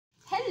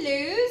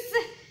Hellos!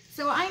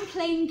 So I'm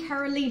playing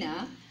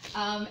Carolina,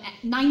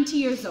 at 90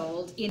 years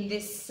old, in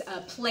this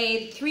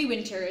play, 3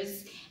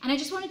 Winters, and I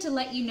just wanted to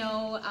let you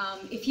know,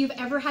 if you've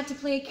ever had to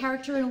play a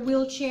character in a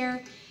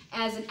wheelchair,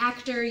 as an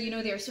actor, you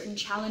know there are certain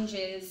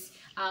challenges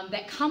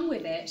that come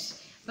with it,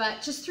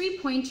 but just 3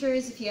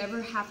 pointers if you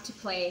ever have to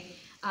play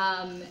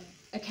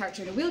a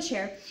character in a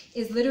wheelchair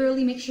is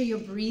literally make sure your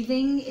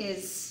breathing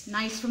is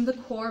nice from the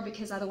core,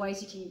 because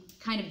otherwise you can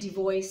kind of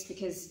devoice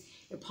because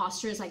your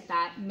posture is like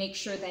that. Make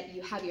sure that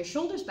you have your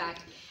shoulders back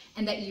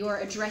and that you're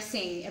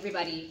addressing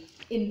everybody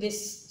in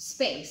this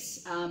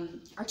space.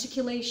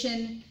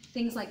 Articulation,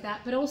 things like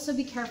that, but also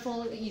be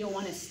careful that you don't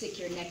want to stick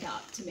your neck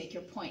up to make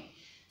your point.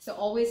 So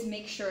always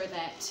make sure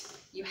that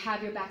you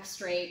have your back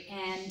straight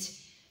and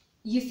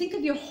you think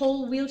of your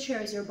whole wheelchair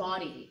as your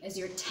body, as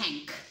your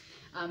tank,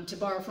 to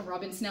borrow from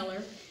Robin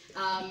Sneller,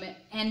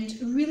 and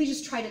really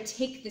just try to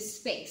take this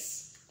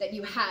space that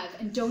you have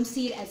and don't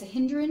see it as a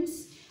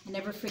hindrance, and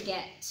never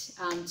forget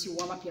to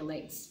warm up your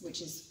legs,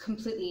 which is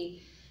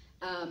completely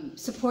going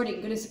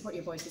to support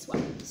your voice as well.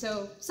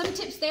 So some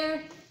tips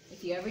there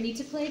if you ever need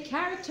to play a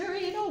character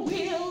in a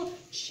wheel.